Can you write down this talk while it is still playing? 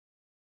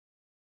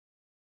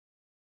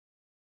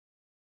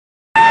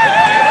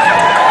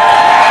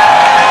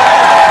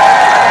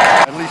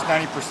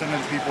99%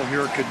 of the people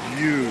here could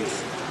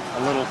use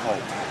a little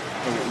hope.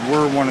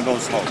 We're one of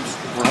those hopes.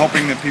 We're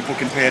hoping that people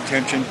can pay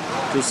attention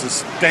to a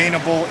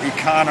sustainable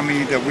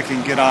economy that we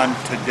can get on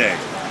today.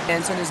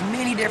 And so there's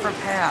many different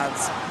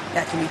paths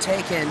that can be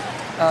taken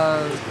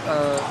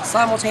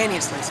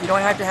simultaneously. So you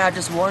don't have to have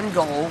just one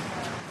goal.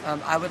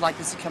 I would like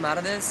this to come out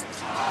of this,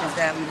 is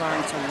that we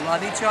learn to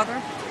love each other,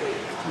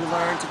 we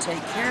learn to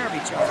take care of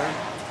each other,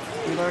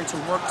 we learn to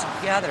work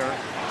together,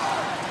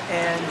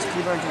 and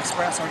we learn to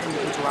express our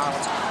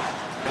individuality.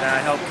 And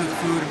I help cook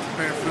food and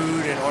prepare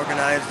food and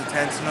organize the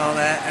tents and all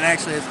that. And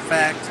actually, as a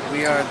fact,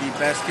 we are the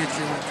best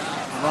kitchen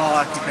of all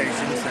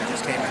occupations that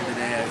just came in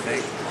today, I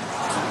think.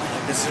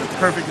 This is a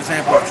perfect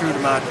example of true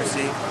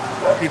democracy.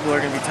 People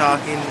are going to be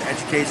talking,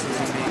 education is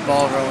going to be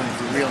ball rolling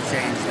for real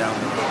change down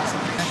the road.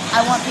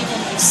 I want people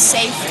to be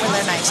safe when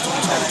they're nice to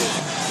each other.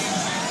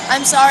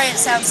 I'm sorry it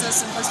sounds so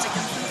simplistic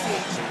and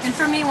goofy. And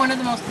for me, one of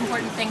the most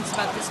important things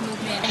about this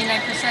movement,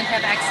 99%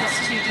 have access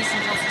to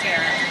decent health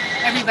care.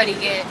 Everybody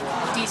get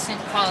decent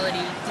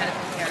quality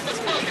medical care in this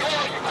country.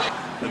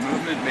 The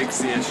movement makes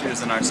the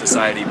issues in our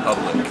society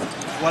public.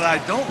 What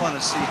I don't want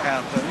to see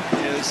happen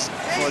is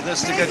for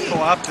this to get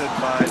co-opted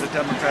by the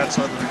Democrats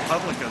or the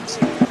Republicans.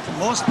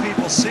 Most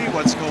people see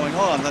what's going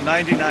on, the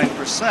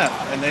 99%,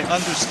 and they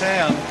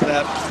understand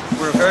that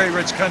we're a very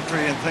rich country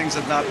and things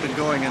have not been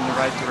going in the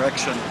right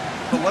direction.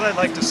 But what I'd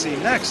like to see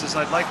next is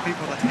I'd like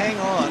people to hang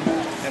on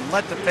and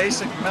let the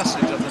basic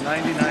message of the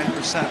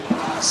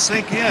 99%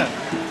 sink in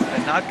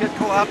and not get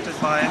co-opted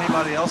by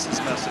anybody else's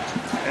message.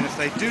 And if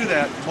they do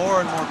that,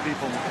 more and more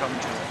people will come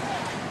to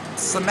it.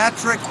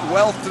 Symmetric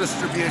wealth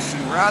distribution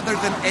rather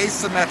than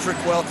asymmetric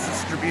wealth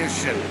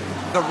distribution.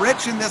 The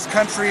rich in this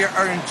country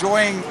are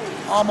enjoying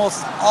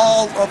almost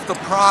all of the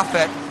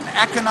profit. An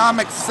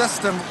economic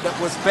system that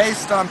was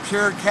based on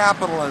pure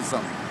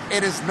capitalism.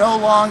 It is no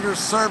longer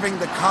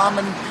serving the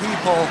common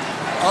people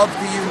of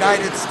the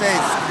United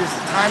States. It is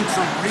time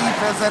to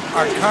revisit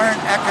our current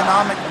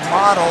economic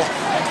model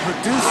and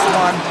produce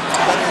one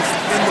that is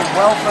in the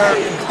welfare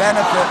and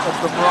benefit of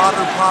the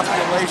broader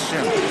population.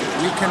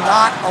 We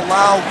cannot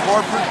allow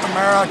corporate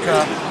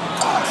America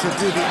to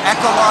do the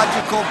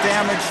ecological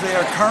damage they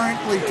are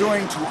currently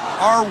doing to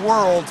our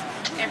world.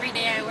 Every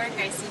day I work,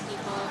 I see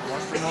people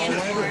who can't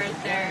afford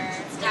their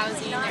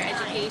housing, their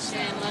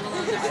education, let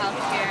alone their health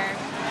care.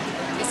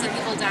 I see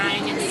people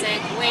dying and sick,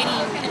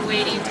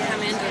 waiting to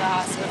come into the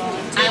hospital.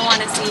 I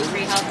want to see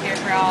free health care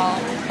for all.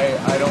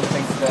 I don't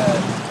think that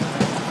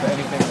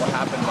anything will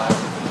happen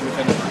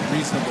within a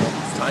reasonable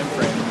time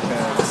frame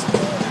because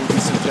we'll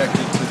be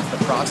subjected to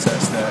the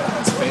process that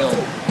has failed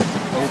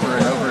over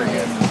and over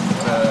again,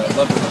 the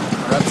level of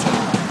corruption.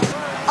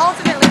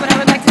 Ultimately, what I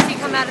would like to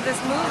see come out of this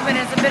movement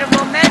is a bit of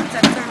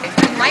momentum to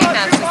enlighten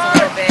us just a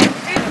little bit.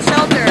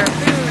 Shelter,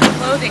 food,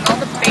 clothing,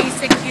 all the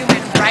basic human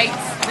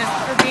rights just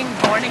for being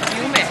born a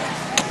human.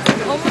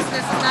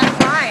 Homelessness is not a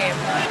crime.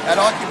 At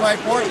Occupy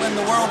Portland,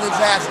 the world is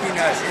asking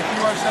us, if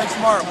you are so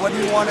smart, what do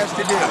you want us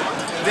to do?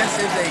 This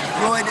is a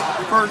good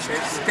first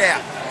step.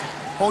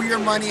 Pull your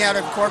money out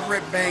of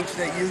corporate banks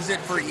that use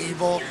it for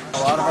evil.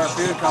 A lot of our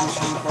food comes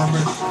from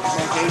corporate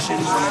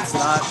medications and it's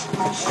not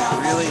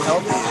really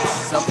healthy.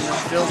 It's something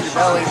that fills your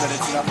belly, but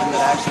it's nothing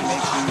that actually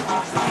makes you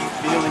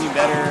feel any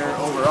better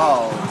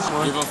overall.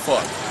 Give a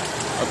fuck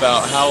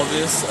about how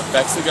this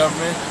affects the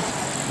government,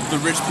 the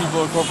rich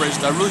people and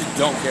corporations. I really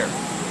don't care.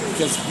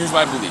 Because here's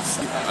my beliefs.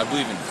 I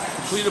believe in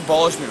complete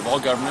abolishment of all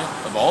government,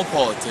 of all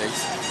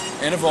politics,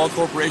 and of all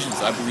corporations.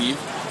 I believe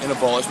in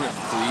abolishment of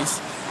the police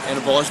and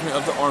abolishment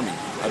of the army.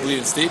 I believe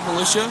in state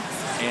militia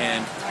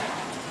and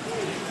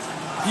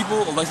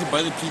people elected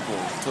by the people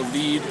to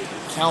lead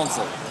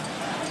council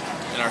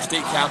in our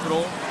state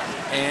capital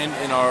and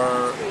in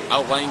our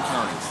outlying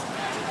counties.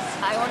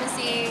 I want to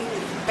see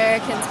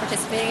Americans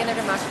participating in their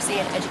democracy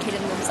and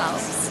educating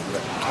themselves.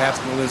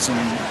 Capitalism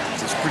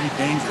is pretty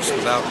dangerous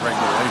without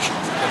regulation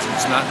because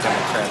it's not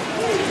democratic.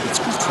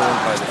 It's controlled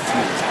by the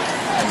few,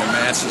 and the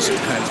masses are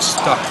kind of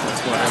stuck with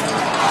whatever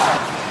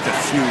the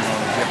few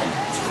want to give them.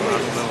 So on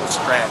a little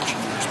scratch,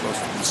 and you're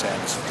supposed to be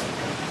satisfied.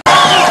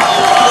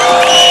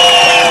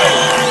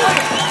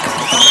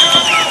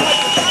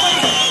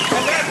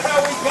 And that's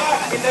how we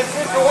got in the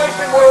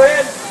situation we're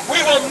in.